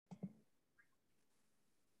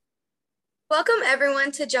Welcome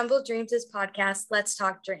everyone to Jumbled Dreams' podcast, Let's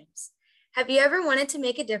Talk Dreams. Have you ever wanted to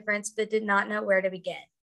make a difference but did not know where to begin?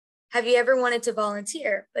 Have you ever wanted to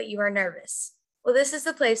volunteer but you are nervous? Well, this is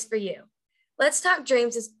the place for you. Let's Talk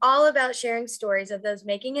Dreams is all about sharing stories of those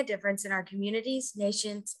making a difference in our communities,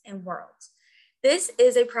 nations, and worlds. This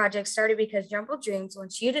is a project started because Jumbled Dreams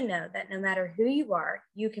wants you to know that no matter who you are,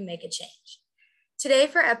 you can make a change. Today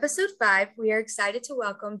for episode 5, we are excited to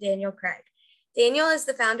welcome Daniel Craig. Daniel is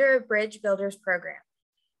the founder of Bridge Builders Program.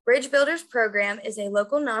 Bridge Builders Program is a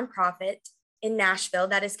local nonprofit in Nashville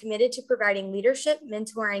that is committed to providing leadership,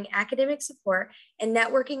 mentoring, academic support, and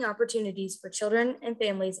networking opportunities for children and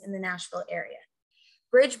families in the Nashville area.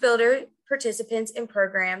 Bridge Builder participants and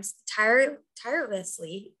programs work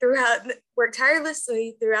tirelessly throughout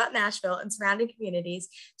Nashville and surrounding communities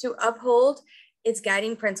to uphold its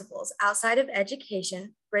guiding principles. Outside of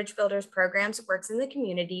education, Bridge Builders Programs works in the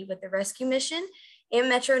community with the Rescue Mission and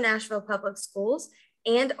Metro Nashville Public Schools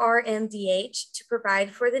and RMDH to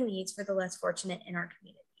provide for the needs for the less fortunate in our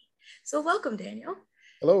community. So welcome, Daniel.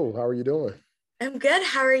 Hello, how are you doing? I'm good.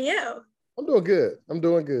 How are you? I'm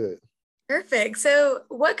doing good. Perfect. So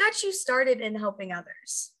what got you started in helping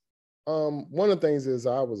others? One of the things is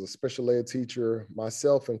I was a special ed teacher,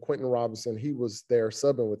 myself and Quentin Robinson, he was there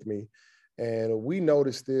subbing with me. And we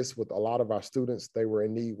noticed this with a lot of our students. They were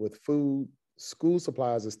in need with food, school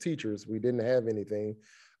supplies as teachers. We didn't have anything.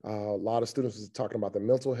 A lot of students was talking about their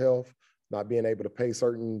mental health, not being able to pay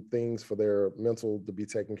certain things for their mental to be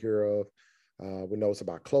taken care of. We noticed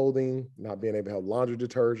about clothing, not being able to have laundry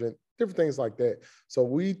detergent, different things like that. So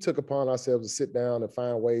we took upon ourselves to sit down and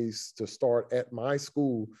find ways to start at my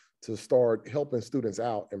school to start helping students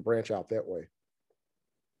out and branch out that way.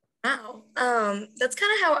 Wow. That's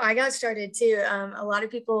kind of how I got started too. A lot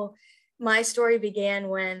of people, my story began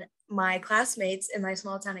when my classmates in my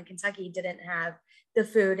small town in Kentucky didn't have the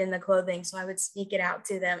food and the clothing. So I would sneak it out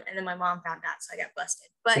to them. And then my mom found out, so I got busted.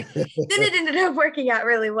 But then it ended up working out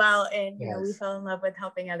really well. And, we fell in love with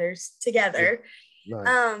helping others together.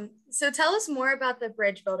 Nice. So tell us more about the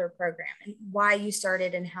Bridge Builder Program and why you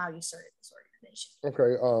started and how you started this organization.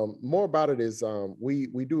 Okay, more about it is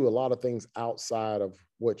we do a lot of things outside of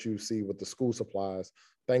what you see with the school supplies.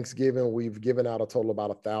 Thanksgiving, we've given out a total of about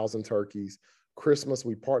 1,000 turkeys. Christmas,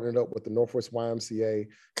 we partnered up with the Northwest YMCA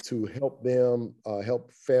to help them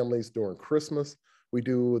help families during Christmas. We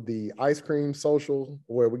do the ice cream social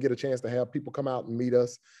where we get a chance to have people come out and meet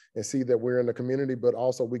us and see that we're in the community, but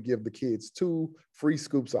also we give the kids 2 free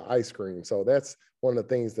scoops of ice cream. So that's one of the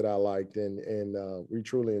things that I liked, and we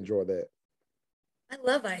truly enjoy that. I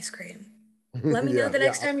love ice cream. Let me know the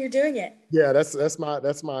next time you're doing it. Yeah, that's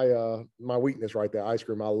my weakness right there. Ice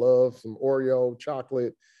cream. I love some Oreo,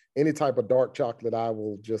 chocolate, any type of dark chocolate. I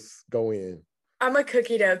will just go in. I'm a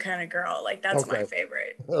cookie dough kind of girl. Like that's my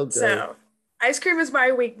favorite. Okay. So ice cream is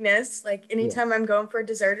my weakness. Like anytime I'm going for a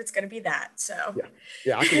dessert, it's going to be that. So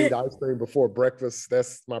yeah, I can eat ice cream before breakfast.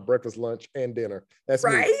 That's my breakfast, lunch, and dinner. That's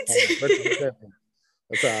right. Me.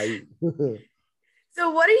 That's how I eat.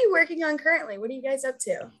 So what are you working on currently? What are you guys up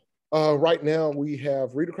to? Right now, we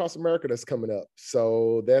have Read Across America that's coming up.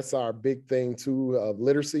 So that's our big thing too, of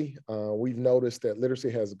literacy. We've noticed that literacy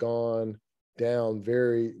has gone down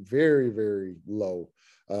very, very, very low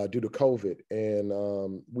due to COVID.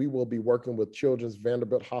 And we will be working with Children's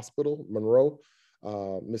Vanderbilt Hospital, Monroe,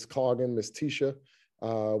 Ms. Clogan, Ms. Tisha.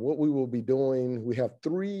 What we will be doing, we have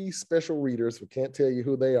 3 special readers. We can't tell you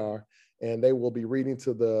who they are. And they will be reading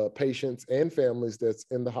to the patients and families that's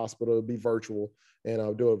in the hospital. It'll be virtual, and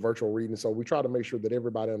I'll do a virtual reading. So we try to make sure that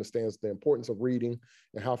everybody understands the importance of reading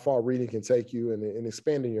and how far reading can take you and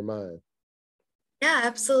expanding your mind. Yeah,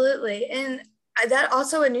 absolutely. And that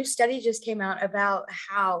also, a new study just came out about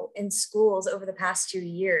how in schools over the past 2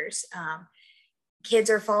 years,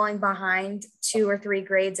 kids are falling behind 2 or 3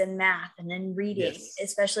 grades in math and in reading,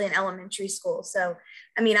 especially in elementary school. So,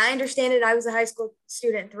 I mean, I understand it. I was a high school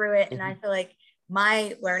student through it, and I feel like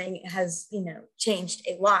my learning has, changed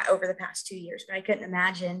a lot over the past 2 years, but I couldn't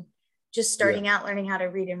imagine just starting out learning how to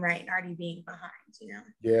read and write and already being behind,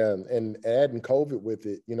 Yeah, and adding COVID with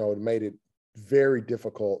it, it made it very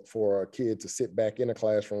difficult for a kid to sit back in a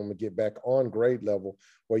classroom and get back on grade level,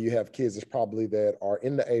 where you have kids that's probably that are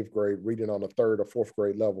in the 8th grade reading on the 3rd or 4th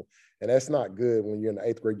grade level. And that's not good when you're in the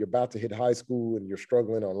 8th grade. You're about to hit high school and you're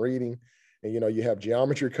struggling on reading. And, you have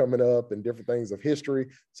geometry coming up and different things of history.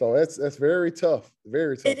 So that's very tough,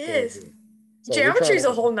 very tough. It is. So geometry is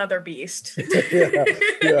a whole nother beast.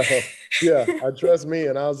 yeah. Trust me.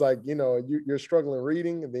 And I was like, you're struggling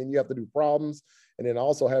reading, and then you have to do problems, and then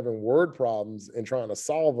also having word problems and trying to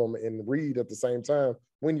solve them and read at the same time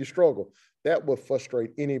when you struggle. that would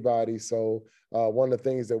frustrate anybody. So one of the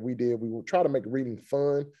things that we did, we would try to make reading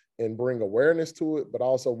fun and bring awareness to it, but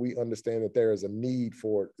also we understand that there is a need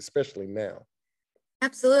for it, especially now.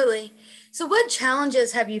 Absolutely. So, what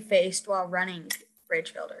challenges have you faced while running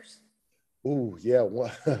Bridge Builders? Ooh, yeah,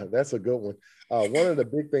 well, that's a good one. One of the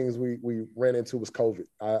big things we ran into was COVID.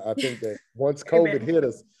 I think that once COVID Amen. hit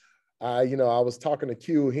us, I was talking to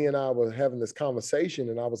Q. He and I were having this conversation,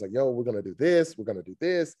 and I was like, "Yo, we're gonna do this. We're gonna do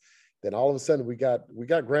this." Then all of a sudden, we got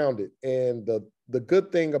grounded. And the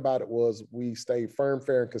good thing about it was we stayed firm,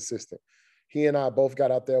 fair, and consistent. He and I both got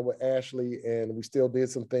out there with Ashley, and we still did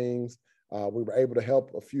some things. We were able to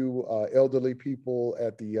help a few elderly people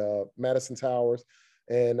at the Madison Towers.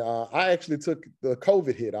 And I actually took the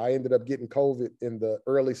COVID hit. I ended up getting COVID in the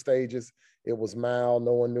early stages. It was mild.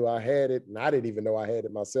 No one knew I had it, and I didn't even know I had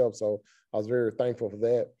it myself. So I was very thankful for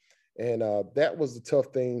that. And that was the tough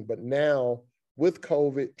thing. But now with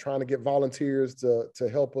COVID, trying to get volunteers to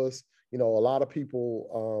help us, a lot of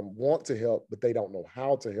people want to help, but they don't know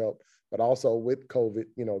how to help. But also with COVID,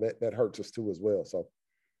 that hurts us too as well. So.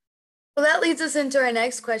 Well, that leads us into our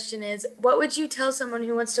next question is what would you tell someone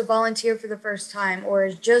who wants to volunteer for the first time or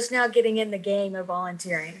is just now getting in the game of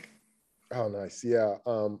volunteering? Oh, nice. Yeah.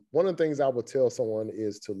 One of the things I would tell someone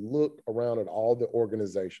is to look around at all the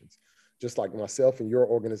organizations, just like myself and your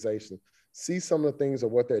organization. See some of the things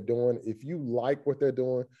of what they're doing. If you like what they're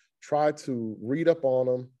doing, try to read up on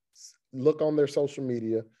them, look on their social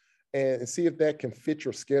media, and see if that can fit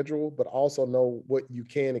your schedule, but also know what you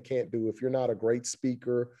can and can't do. If you're not a great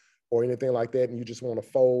speaker or anything like that, and you just want to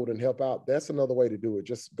fold and help out, that's another way to do it.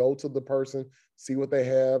 Just go to the person, see what they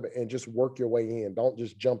have, and just work your way in. Don't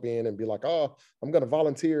just jump in and be like, oh, I'm going to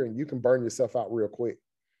volunteer, and you can burn yourself out real quick.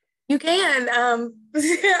 You can.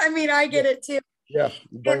 I mean, I Yeah, get it too. yeah,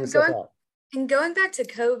 you burn And yourself going out. and going back to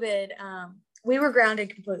COVID, we were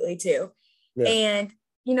grounded completely too. Yeah. And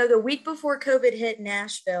the week before COVID hit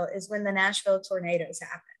Nashville is when the Nashville tornadoes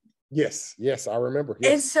happened. Yes, yes, I remember. And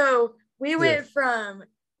Yes. so we Yeah. went from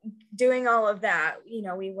doing all of that.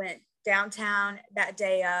 We went downtown that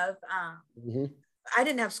day of. Mm-hmm. I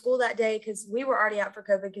didn't have school that day because we were already out for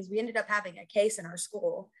COVID because we ended up having a case in our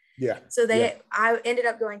school. Yeah. So Yeah. I ended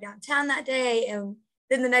up going downtown that day, and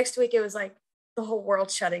then the next week it was like the whole world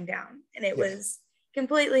shutting down, and it Yes. was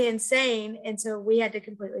completely insane. And so we had to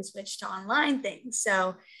completely switch to online things.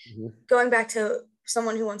 So going back to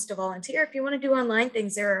someone who wants to volunteer, if you want to do online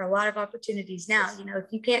things, there are a lot of opportunities now. Yes.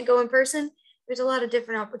 If you can't go in person, there's a lot of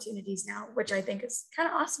different opportunities now, which I think is kind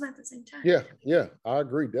of awesome at the same time. Yeah, yeah, I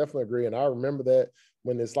agree, definitely agree. And I remember that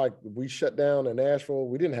when it's like we shut down in Nashville,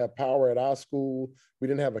 we didn't have power at our school. We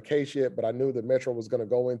didn't have a case yet, but I knew that Metro was going to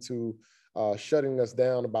go into shutting us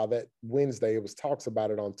down by that Wednesday. It was talks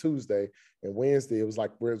about it on Tuesday, and Wednesday it was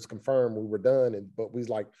like where it was confirmed we were done. But we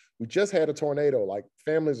just had a tornado. Like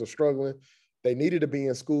families are struggling. They needed to be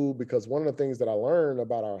in school because one of the things that I learned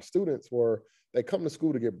about our students were they come to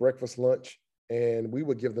school to get breakfast, lunch, and we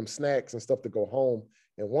would give them snacks and stuff to go home.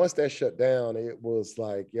 And once that shut down, it was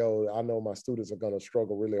like, yo, I know my students are going to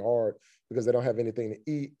struggle really hard because they don't have anything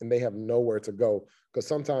to eat and they have nowhere to go. Because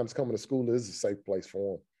sometimes coming to school is a safe place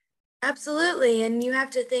for them. Absolutely. And you have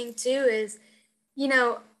to think too is,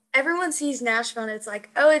 everyone sees Nashville and it's like,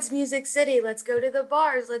 oh, it's Music City. Let's go to the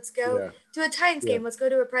bars. Let's go Yeah, to a Titans yeah, game. Let's go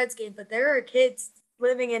to a Preds game. But there are kids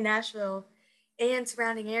living in Nashville and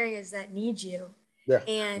surrounding areas that need you. yeah.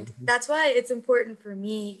 And Mhm. that's why it's important for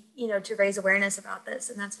me, to raise awareness about this.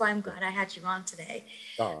 And that's why I'm glad I had you on today.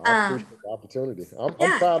 Oh, I Um, appreciate the opportunity. I'm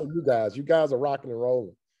yeah. proud of you guys. You guys are rocking and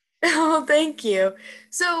rolling. Oh, thank you.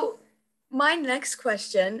 So, my next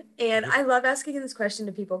question, and Mhm. I love asking this question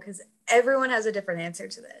to people because everyone has a different answer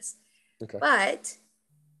to this, Okay, but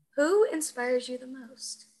who inspires you the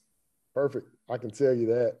most? perfect. I can tell you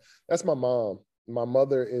that. That's my mom. My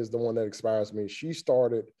mother is the one that inspires me. She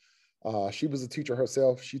was a teacher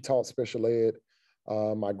herself. She taught special ed.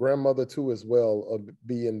 My grandmother too, as well,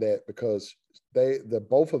 being that because the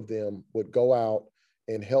both of them would go out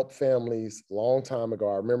and help families long time ago.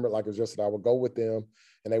 I remember like it was just that I would go with them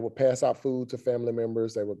and they would pass out food to family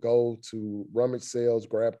members. They would go to rummage sales,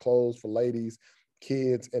 grab clothes for ladies,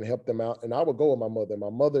 kids, and help them out. And I would go with my mother. My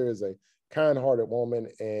mother is a kind-hearted woman,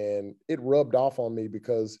 and it rubbed off on me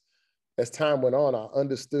because as time went on, I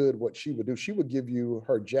understood what she would do. She would give you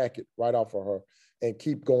her jacket right off of her and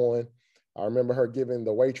keep going. I remember her giving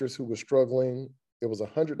the waitress who was struggling, it was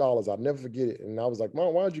 $100. I'll never forget it. And I was like,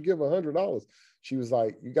 Mom, why did you give her $100? She was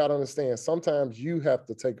like, you got to understand, sometimes you have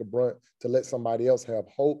to take a brunt to let somebody else have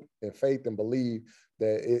hope and faith and believe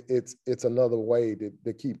that it's another way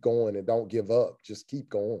to keep going and don't give up. Just keep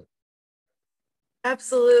going.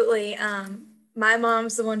 Absolutely. my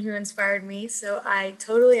mom's the one who inspired me, so I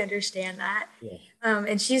totally understand that. Yeah.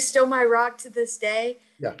 And she's still my rock to this day.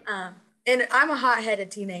 Yeah. And I'm a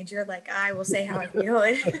hot-headed teenager, like I will say how I feel.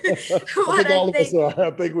 And I what think I all of us think, are.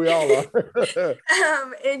 I think we all are.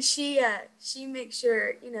 and she makes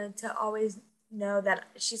sure, to always know that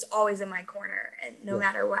she's always in my corner and no Yeah.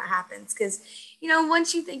 matter what happens. Because,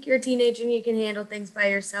 once you think you're a teenager and you can handle things by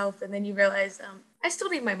yourself, and then you realize, I still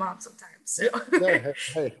need my mom sometimes. So, Yeah. No,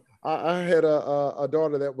 hey, I had a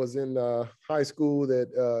daughter that was in high school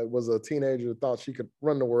that was a teenager that thought she could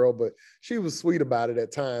run the world, but she was sweet about it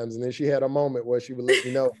at times. And then she had a moment where she would let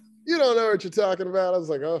me know, you don't know what you're talking about. I was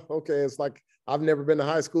like, oh, okay. It's like, I've never been to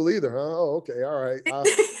high school either. Huh? Oh, okay. All right. I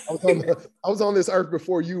was on this earth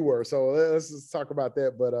before you were. So let's just talk about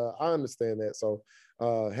that. But I understand that. So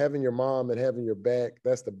having your mom and having your back,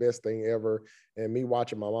 that's the best thing ever. And me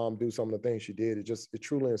watching my mom do some of the things she did, it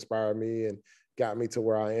truly inspired me and got me to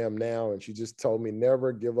where I am now. And she just told me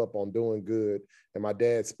never give up on doing good. And my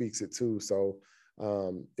dad speaks it too. So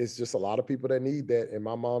it's just a lot of people that need that. And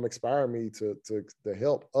my mom inspired me to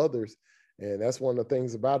help others. And that's one of the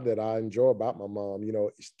things about it that I enjoy about my mom.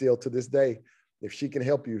 Still to this day, if she can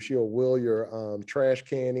help you, she'll wheel your trash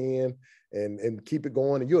can in and keep it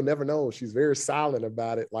going. And you'll never know. She's very silent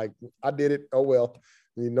about it. Like, I did it. Oh, well,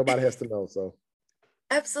 nobody has to know. So.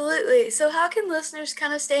 absolutely. So, how can listeners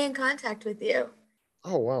kind of stay in contact with you?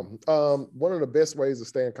 Oh, wow. One of the best ways to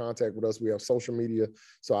stay in contact with us, we have social media.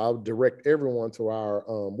 So I'll direct everyone to our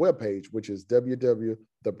webpage, which is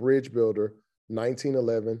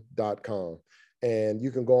www.thebridgebuilder1911.com. And you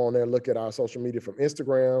can go on there, look at our social media from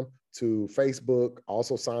Instagram to Facebook,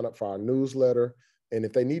 also sign up for our newsletter. And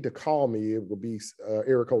if they need to call me, it will be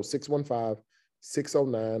area code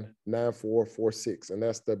 615-609-9446. And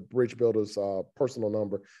that's the Bridge Builders personal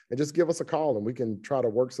number. And just give us a call and we can try to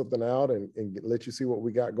work something out and let you see what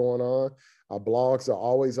we got going on. Our blogs are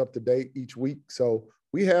always up to date each week. So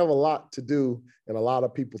we have a lot to do and a lot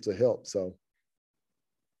of people to help. So.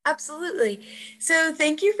 Absolutely. So,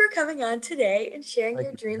 thank you for coming on today and sharing Thank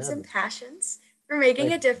your you for dreams having and me. passions for making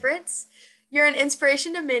Thank a difference. You're an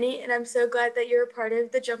inspiration to many, and I'm so glad that you're a part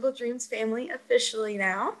of the Jumble Dreams family officially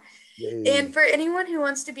now. you. And Yay. for anyone who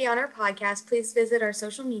wants to be on our podcast, please visit our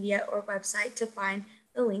social media or website to find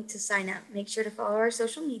the link to sign up. Make sure to follow our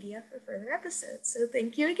social media for further episodes. So,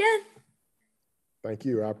 thank you again. Thank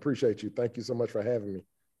you. I appreciate you. Thank you so much for having me.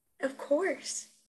 Of course.